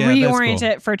Okay, I'll reorient that's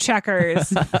cool. it for checkers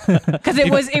because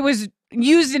it was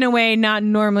used in a way not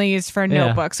normally used for a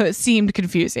notebook, so it seemed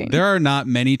confusing. There are not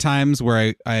many times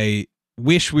where I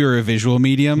wish we were a visual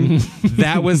medium.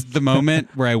 That was the moment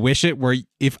where I wish it. Where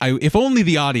if only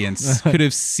the audience could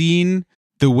have seen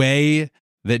the way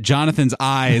that Jonathan's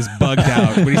eyes bugged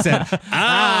out when he said, Oh,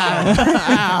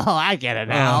 I get it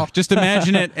now. Just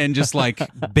imagine it and just like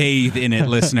bathe in it,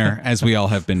 listener, as we all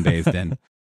have been bathed in.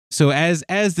 So as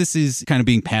this is kind of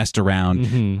being passed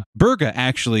around, Berga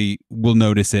actually will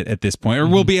notice it at this point, or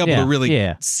will be able to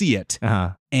really see it.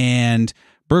 And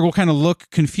Berga will kind of look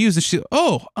confused, and she,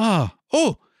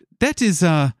 that is,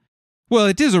 well,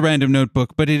 it is a random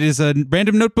notebook, but it is a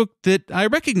random notebook that I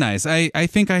recognize. I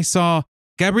think I saw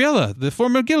Gabriella, the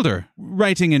former guilder,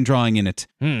 writing and drawing in it.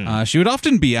 She would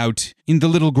often be out in the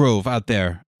little grove out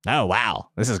there. Oh, wow.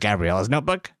 This is Gabriella's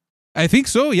notebook? I think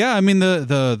so, yeah. I mean,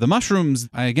 the mushrooms,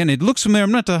 again, it looks from there.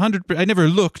 I'm not 100%. I never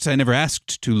looked. I never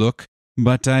asked to look,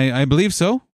 but I believe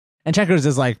so. And Checkers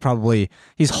is like probably,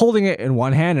 he's holding it in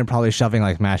one hand and probably shoving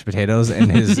like mashed potatoes in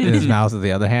his mouth with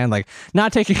the other hand. Like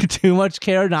not taking too much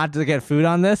care not to get food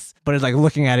on this, but is like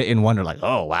looking at it in wonder like,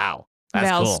 oh, wow. That's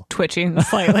Val's cool. twitching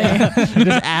slightly.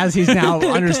 Just as he's now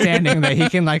understanding that he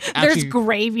can like actually... There's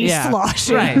gravy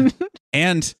sloshing. Right.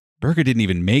 And Berga didn't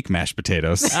even make mashed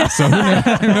potatoes. So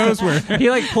who knows where.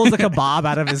 He like pulls a kebab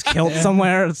out of his kilt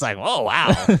somewhere. It's like, oh,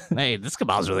 wow. Hey, this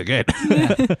kebab's really good.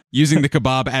 Using the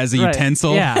kebab as a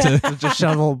utensil. Yeah. To just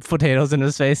shovel potatoes in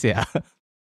his face. Yeah.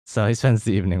 So he spends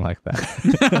the evening like that.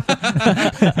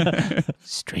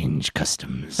 Strange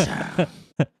customs.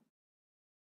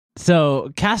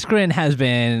 So Kaskrin has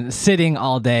been sitting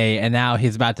all day, and now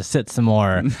he's about to sit some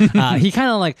more. He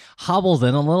kind of like hobbles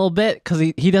in a little bit because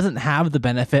he doesn't have the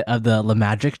benefit of the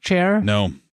magic chair.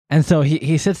 No. And so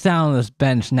he sits down on this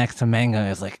bench next to Mango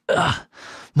and is like, ugh,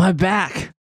 my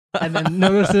back. And then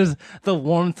notices the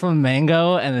warmth from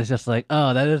Mango, and it's just like,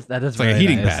 oh, that is it's like a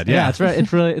heating pad. Yeah, it's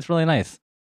really nice.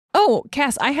 Oh,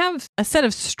 Cass, I have a set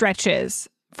of stretches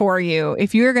for you.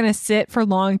 If you're going to sit for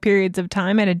long periods of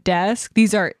time at a desk,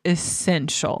 these are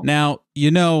essential. Now,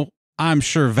 I'm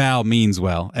sure Val means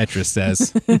well, Etris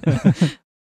says.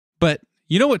 But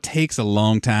you know what takes a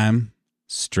long time?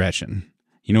 Stretching.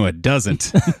 You know what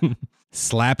doesn't?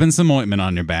 Slapping some ointment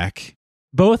on your back.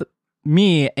 Both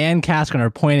me and Kaskrin are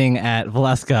pointing at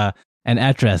Valeska and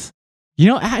Etris.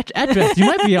 Etris, you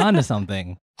might be onto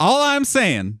something. All I'm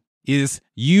saying is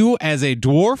you as a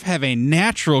dwarf have a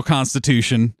natural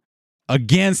constitution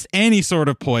against any sort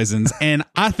of poisons, and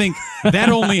I think that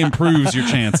only improves your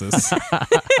chances. I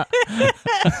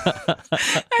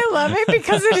love it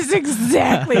because it is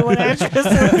exactly what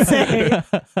Etris would say.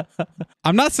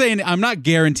 I'm not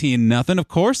guaranteeing nothing, of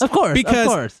course.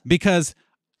 Because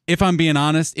if I'm being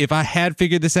honest, if I had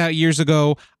figured this out years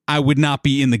ago, I would not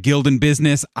be in the Gildan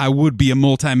business. I would be a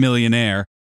multimillionaire.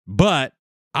 But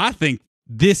I think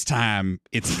this time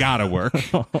it's gotta work.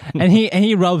 and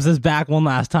he rubs his back one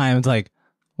last time. It's like,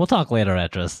 we'll talk later,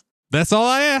 Etris. That's all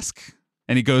I ask.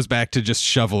 And he goes back to just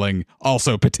shoveling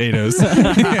also potatoes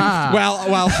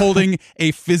while holding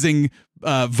a fizzing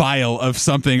vial of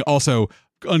something also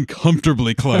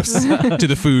uncomfortably close to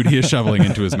the food he is shoveling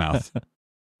into his mouth.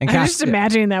 And I'm just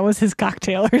imagining that was his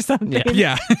cocktail or something.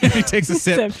 Yeah. He takes a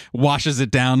sip, washes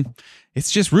it down.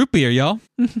 It's just root beer, y'all.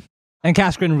 And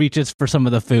Kaskrin reaches for some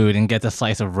of the food and gets a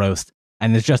slice of roast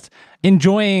and is just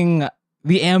enjoying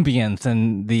the ambience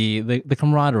and the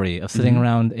camaraderie of sitting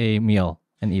around a meal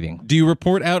and eating. Do you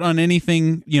report out on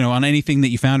anything, that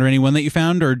you found or anyone that you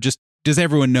found, or just does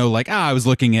everyone know, like, I was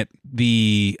looking at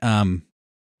the,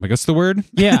 what's the word?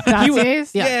 Yeah.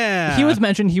 He was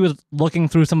mentioned he was looking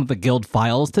through some of the guild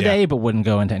files today, but wouldn't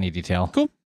go into any detail.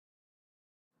 Cool.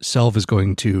 Selv is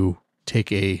going to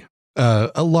take a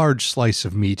large slice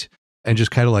of meat and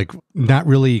just kind of like not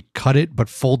really cut it, but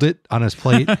fold it on his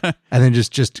plate and then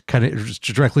just kind of just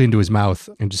directly into his mouth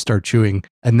and just start chewing.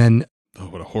 And then, oh,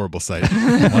 what a horrible sight.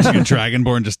 Watching a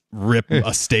dragonborn just rip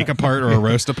a steak apart or a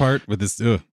roast apart with this.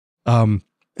 Ugh.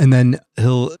 And then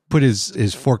he'll put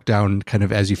his fork down kind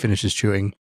of as he finishes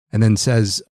chewing and then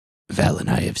says, Val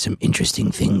and I have some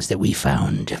interesting things that we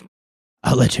found.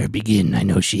 I'll let her begin. I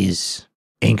know she's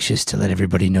anxious to let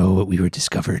everybody know what we were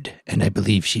discovered, and I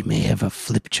believe she may have a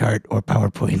flip chart or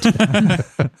PowerPoint.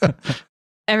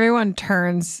 Everyone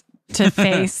turns to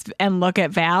face and look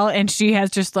at Val, and she has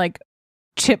just like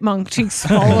chipmunk cheeks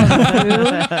full of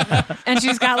food, and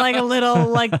she's got like a little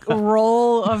like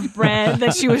roll of bread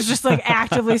that she was just like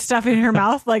actively stuffing in her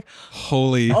mouth. Like,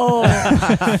 Holy oh,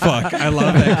 fuck! I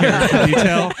love that character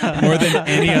detail more than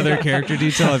any other character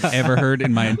detail I've ever heard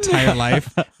in my entire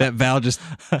life. That Val just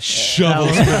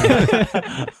shovels.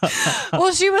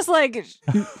 well, she was like,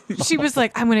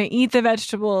 I'm gonna eat the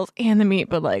vegetables and the meat,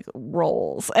 but like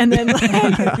rolls, and then like,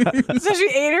 so she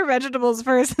ate her vegetables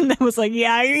first, and then was like,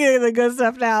 yeah, I'm eating the good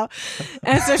stuff now,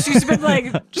 and so she's been like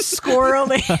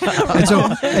squirreling. And so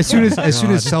as soon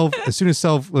as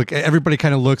Self, like everybody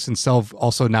kind of looks, and Self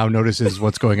also now notices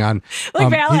what's going on. Like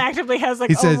Val actively has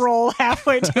like a roll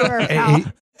halfway to her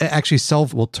mouth. Actually,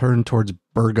 Self will turn towards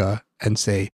Berga and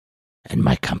say, And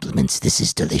my compliments, this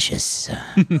is delicious.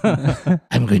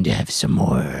 I'm going to have some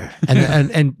more.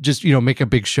 And just, make a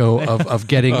big show of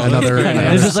getting another.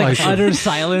 There's just like utter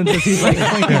silence as he's like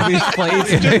clinking these plates.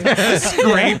 Just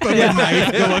scrape of a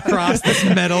knife go across this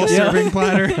metal serving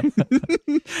platter.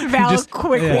 Val Just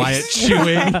quickly quiet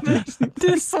chewing.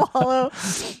 to swallow.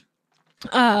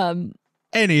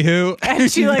 Anywho.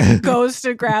 And she like goes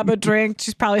to grab a drink.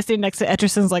 She's probably sitting next to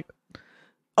Etcherson's like,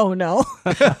 oh no.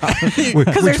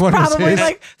 Because there's probably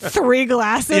like 3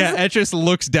 glasses. Yeah, Etchus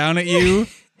looks down at you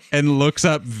and looks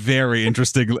up very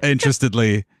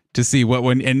interestedly to see what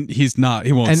and he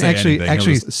won't say anything.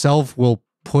 Actually, Self will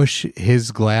push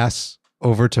his glass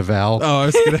over to Val. Oh,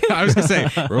 I was gonna say,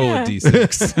 roll a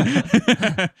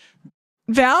d6.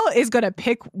 Val is gonna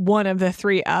pick one of the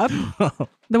 3 up,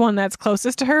 the one that's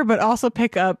closest to her, but also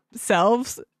pick up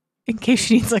Selv's in case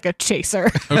she needs like a chaser.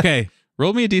 Okay,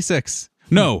 roll me a d6.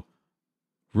 No,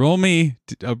 roll me.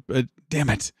 Damn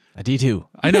it, A D2.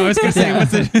 I know. I was gonna say,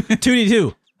 what's it?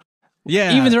 2D2.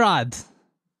 Yeah, Evens or odds?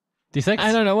 D6?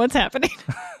 I don't know what's happening.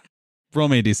 roll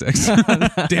me a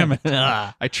d6. Damn it!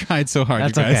 I tried so hard,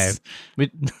 That's you guys.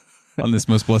 okay. On this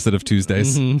most blessed of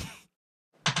Tuesdays. Mhm.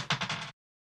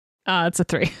 It's a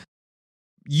 3.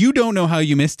 You don't know how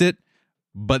you missed it,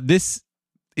 but this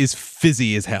is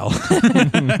fizzy as hell.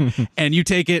 And you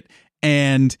take it,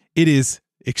 and it is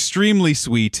extremely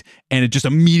sweet, and it just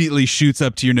immediately shoots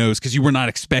up to your nose because you were not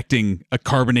expecting a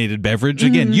carbonated beverage.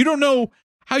 Again, you don't know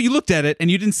how you looked at it,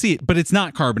 and you didn't see it, but it's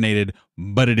not carbonated,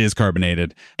 but it is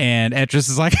carbonated. And Etris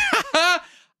is like,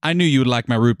 I knew you would like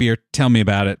my root beer. Tell me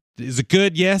about it. Is it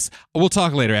good? Yes. We'll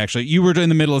talk later, actually. You were in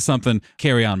the middle of something.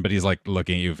 Carry on. But he's like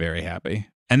looking at you very happy.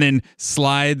 And then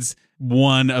slides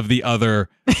one of the other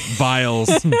vials,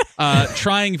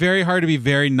 trying very hard to be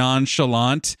very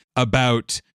nonchalant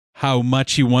about how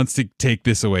much he wants to take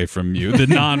this away from you. The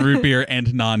non-root beer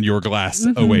and non-your glass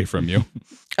away from you.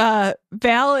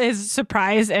 Val is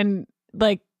surprised, and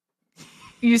like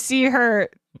you see her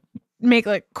make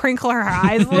like crinkle her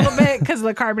eyes a little bit because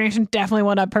the carbonation definitely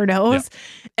went up her nose,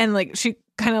 and like she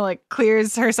kind of like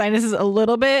clears her sinuses a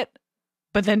little bit,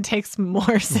 but then takes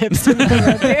more sips of the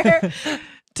root beer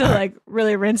to like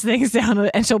really rinse things down,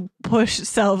 and she'll push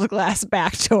Selv's glass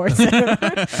back towards him.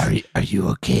 Are you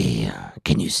okay?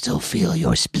 Can you still feel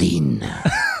your spleen?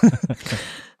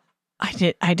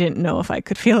 I didn't know if I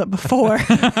could feel it before.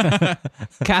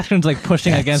 Catherine's like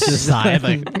pushing against his side.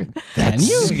 Like, can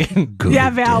you? Good. Yeah,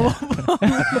 Val.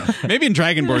 Maybe in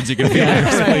Dragonborns you can feel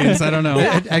your spleens. I don't know.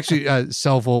 Actually,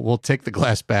 Self will take the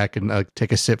glass back and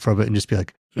take a sip from it and just be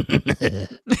like,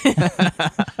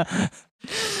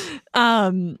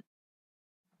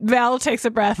 Val takes a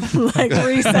breath and like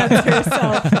resets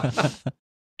herself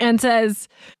and says,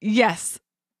 yes,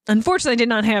 unfortunately I did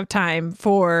not have time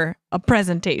for a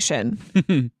presentation,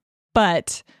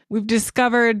 but we've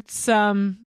discovered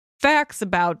some facts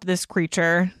about this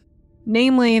creature,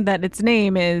 namely that its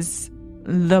name is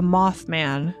the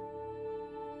Mothman.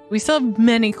 We still have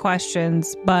many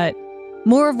questions, but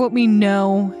more of what we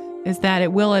know is that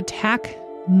it will attack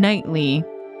nightly,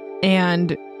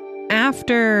 and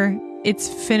after it's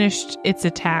finished its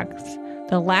attacks,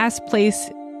 the last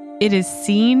place it is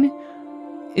seen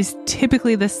is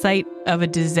typically the site of a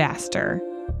disaster.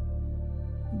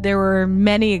 There were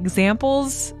many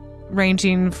examples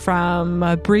ranging from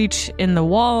a breach in the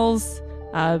walls,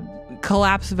 a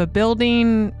collapse of a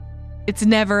building. It's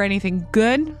never anything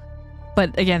good,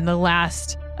 but again, the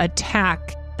last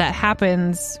attack that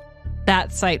happens,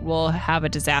 that site will have a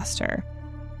disaster.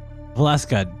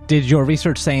 Valeska, did your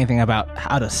research say anything about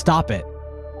how to stop it?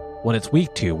 What it's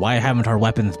weak to? Why haven't our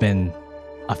weapons been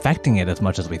affecting it as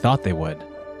much as we thought they would?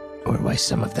 Or why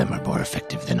some of them are more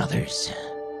effective than others?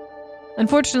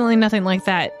 Unfortunately, nothing like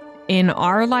that in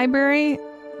our library.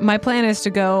 My plan is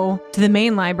to go to the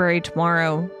main library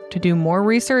tomorrow to do more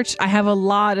research. I have a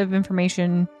lot of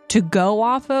information to go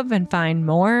off of and find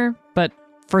more, but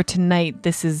for tonight,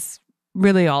 this is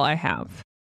really all I have.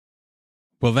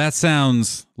 Well, that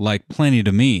sounds like plenty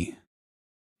to me.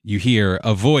 You hear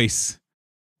a voice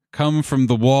come from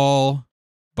the wall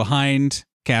behind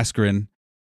Cascarin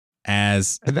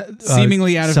as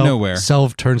seemingly out of nowhere.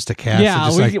 Selv turns to Cass. Yeah,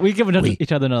 and just we give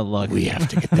each other another look. We have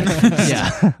to get that.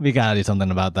 Yeah, we gotta do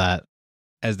something about that.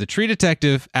 As the tree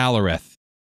detective Alareth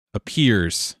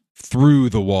appears through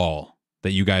the wall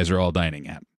that you guys are all dining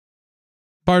at.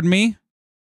 Pardon me,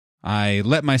 I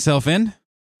let myself in.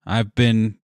 I've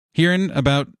been hearing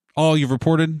about all you've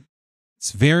reported.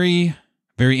 It's very,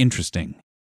 very interesting.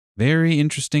 Very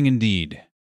interesting indeed.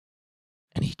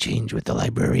 Any change with the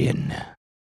librarian?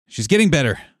 She's getting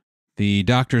better. The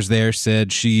doctors there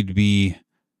said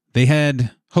they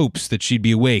had hopes that she'd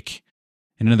be awake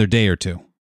in another day or two.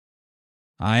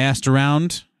 I asked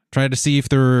around, tried to see if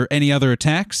there were any other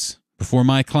attacks before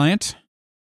my client.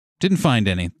 Didn't find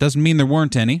any. Doesn't mean there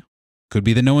weren't any. Could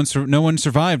be that no one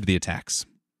survived the attacks.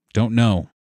 Don't know.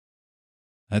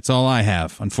 That's all I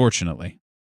have, unfortunately.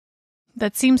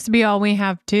 That seems to be all we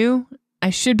have too. I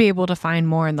should be able to find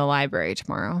more in the library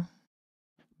tomorrow.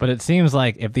 But it seems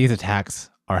like if these attacks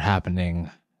are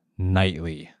happening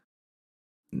nightly.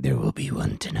 There will be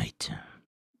one tonight.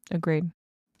 Agreed.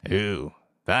 Ooh,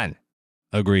 fun.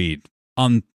 Agreed.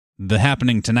 On the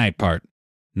happening tonight part,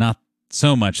 not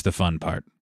so much the fun part.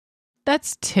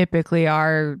 That's typically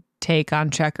our take on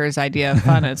Checkers' idea of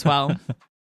fun as well.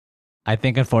 I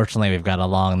think, unfortunately, we've got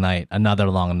another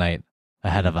long night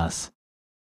ahead of us.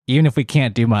 Even if we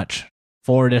can't do much,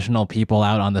 4 additional people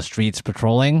out on the streets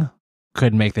patrolling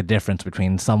could make the difference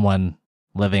between someone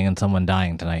living and someone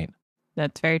dying tonight.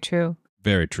 That's very true.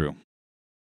 Very true.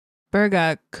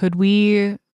 Berga, could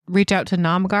we reach out to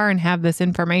Namgar and have this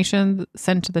information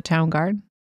sent to the town guard?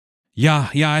 Yeah,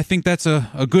 I think that's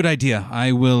a good idea.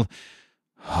 I will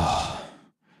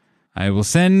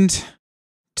send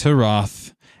to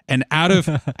Roth, and out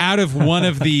of one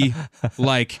of the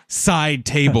side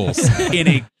tables in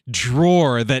a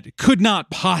drawer that could not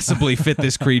possibly fit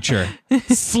this creature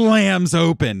slams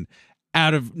open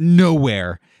out of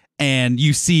nowhere, and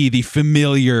you see the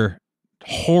familiar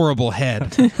horrible head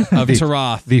of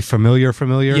Taroth. The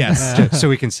familiar? Yes. Just so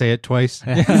we can say it twice.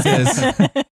 He says,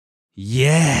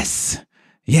 Yes,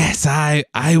 I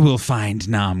will find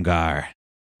Namgar.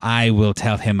 I will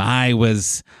tell him I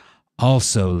was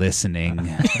also listening.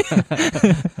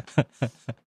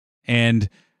 And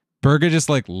Berga just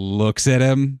looks at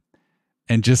him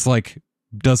and just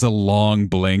does a long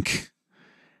blink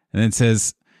and then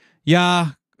says,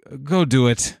 yeah, go do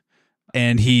it.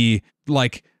 And he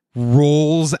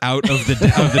rolls out of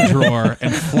the drawer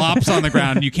and flops on the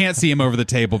ground. You can't see him over the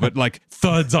table, but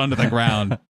thuds onto the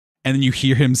ground. And then you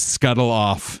hear him scuttle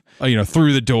off,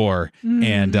 through the door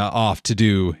and off to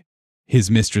do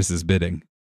his mistress's bidding.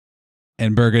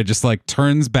 And Berga just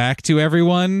turns back to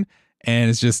everyone and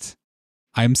is just,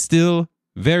 I'm still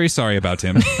very sorry about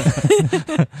him.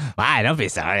 Why? Don't be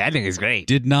sorry. I think he's great.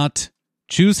 Did not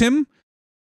choose him.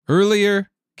 Earlier,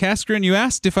 Cascarin, you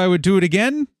asked if I would do it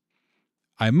again.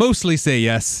 I mostly say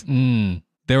yes.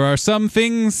 There are some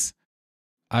things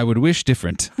I would wish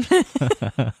different.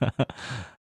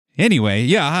 Anyway,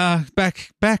 yeah,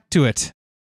 back to it.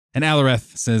 And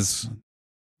Alareth says,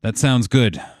 that sounds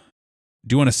good.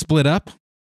 Do you want to split up?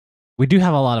 We do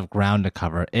have a lot of ground to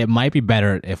cover. It might be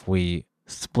better if we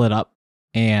split up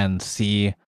and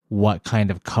see what kind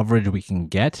of coverage we can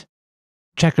get.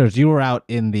 Checkers, you were out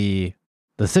in the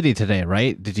city today,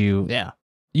 right? Did you? Yeah.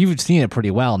 You've seen it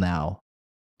pretty well now.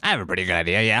 I have a pretty good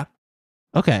idea, yeah.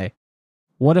 Okay.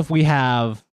 What if we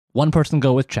have one person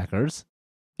go with Checkers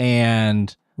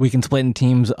and we can split in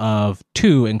teams of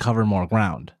 2 and cover more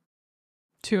ground?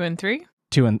 2 and 3?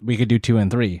 We could do 2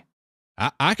 and 3.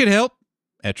 I could help,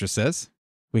 Etra says.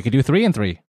 We could do 3 and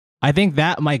 3. I think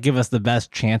that might give us the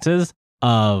best chances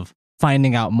of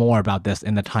finding out more about this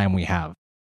in the time we have.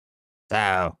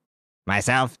 So,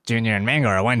 myself, Junior, and Mango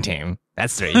are one team.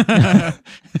 That's 3. And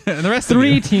the rest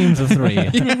 3 of teams of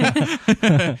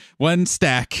 3. One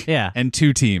stack Yeah. and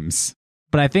 2 teams.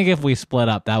 But I think if we split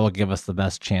up, that will give us the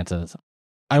best chances.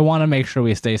 I want to make sure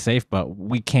we stay safe, but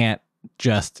we can't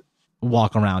just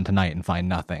walk around tonight and find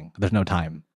nothing. There's no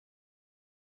time.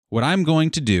 What I'm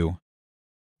going to do,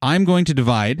 I'm going to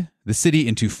divide the city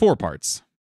into 4 parts.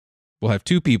 We'll have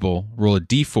 2 people roll a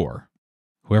d4,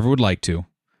 whoever would like to,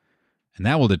 and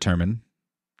that will determine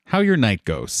how your night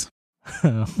goes.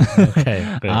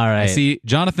 Okay, great. All right. I see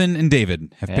Jonathan and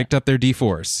David have picked up their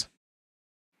d4s.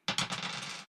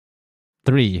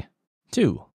 3.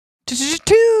 2.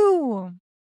 2.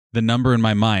 The number in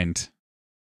my mind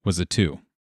was a 2.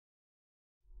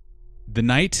 The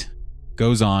night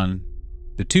goes on.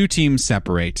 The two teams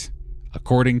separate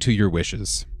according to your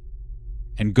wishes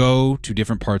and go to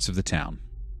different parts of the town.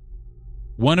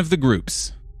 One of the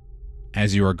groups,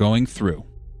 as you are going through,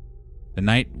 the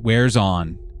night wears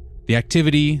on. The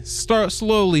activity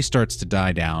slowly starts to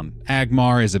die down.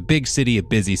 Agmar is a big city, a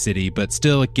busy city, but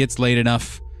still it gets late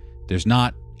enough. There's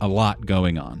not a lot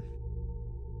going on.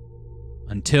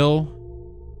 Until,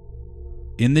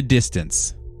 in the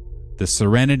distance, the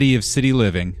serenity of city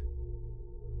living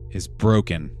is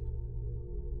broken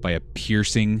by a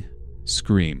piercing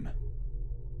scream.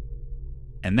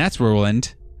 And that's where we'll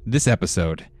end this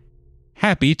episode.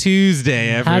 Happy Tuesday,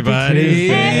 everybody!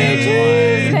 Happy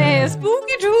Tuesday!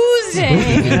 Spooky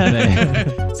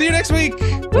Tuesday! See you next week!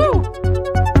 Woo!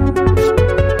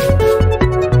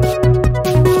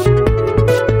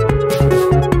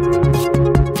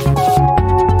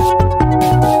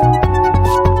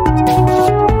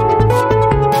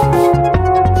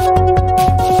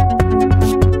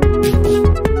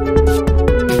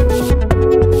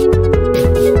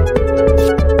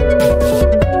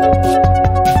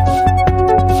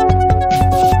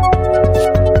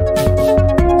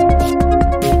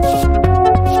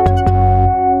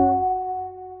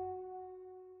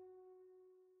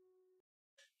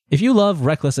 If you love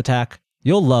Reckless Attack,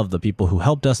 you'll love the people who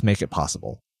helped us make it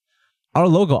possible. Our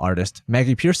logo artist,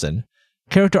 Maggie Pearson,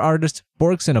 character artist,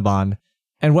 Borg Cinnabon,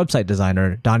 and website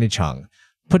designer, Donnie Chung,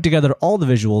 put together all the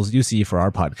visuals you see for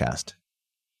our podcast.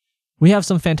 We have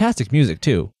some fantastic music,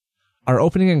 too. Our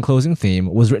opening and closing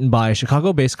theme was written by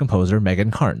Chicago-based composer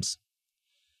Megan Carnes.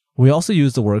 We also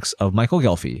used the works of Michael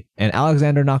Gelfi and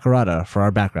Alexander Nakarada for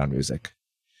our background music.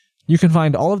 You can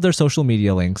find all of their social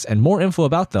media links and more info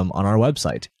about them on our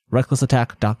website,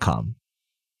 recklessattack.com.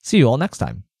 See you all next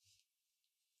time.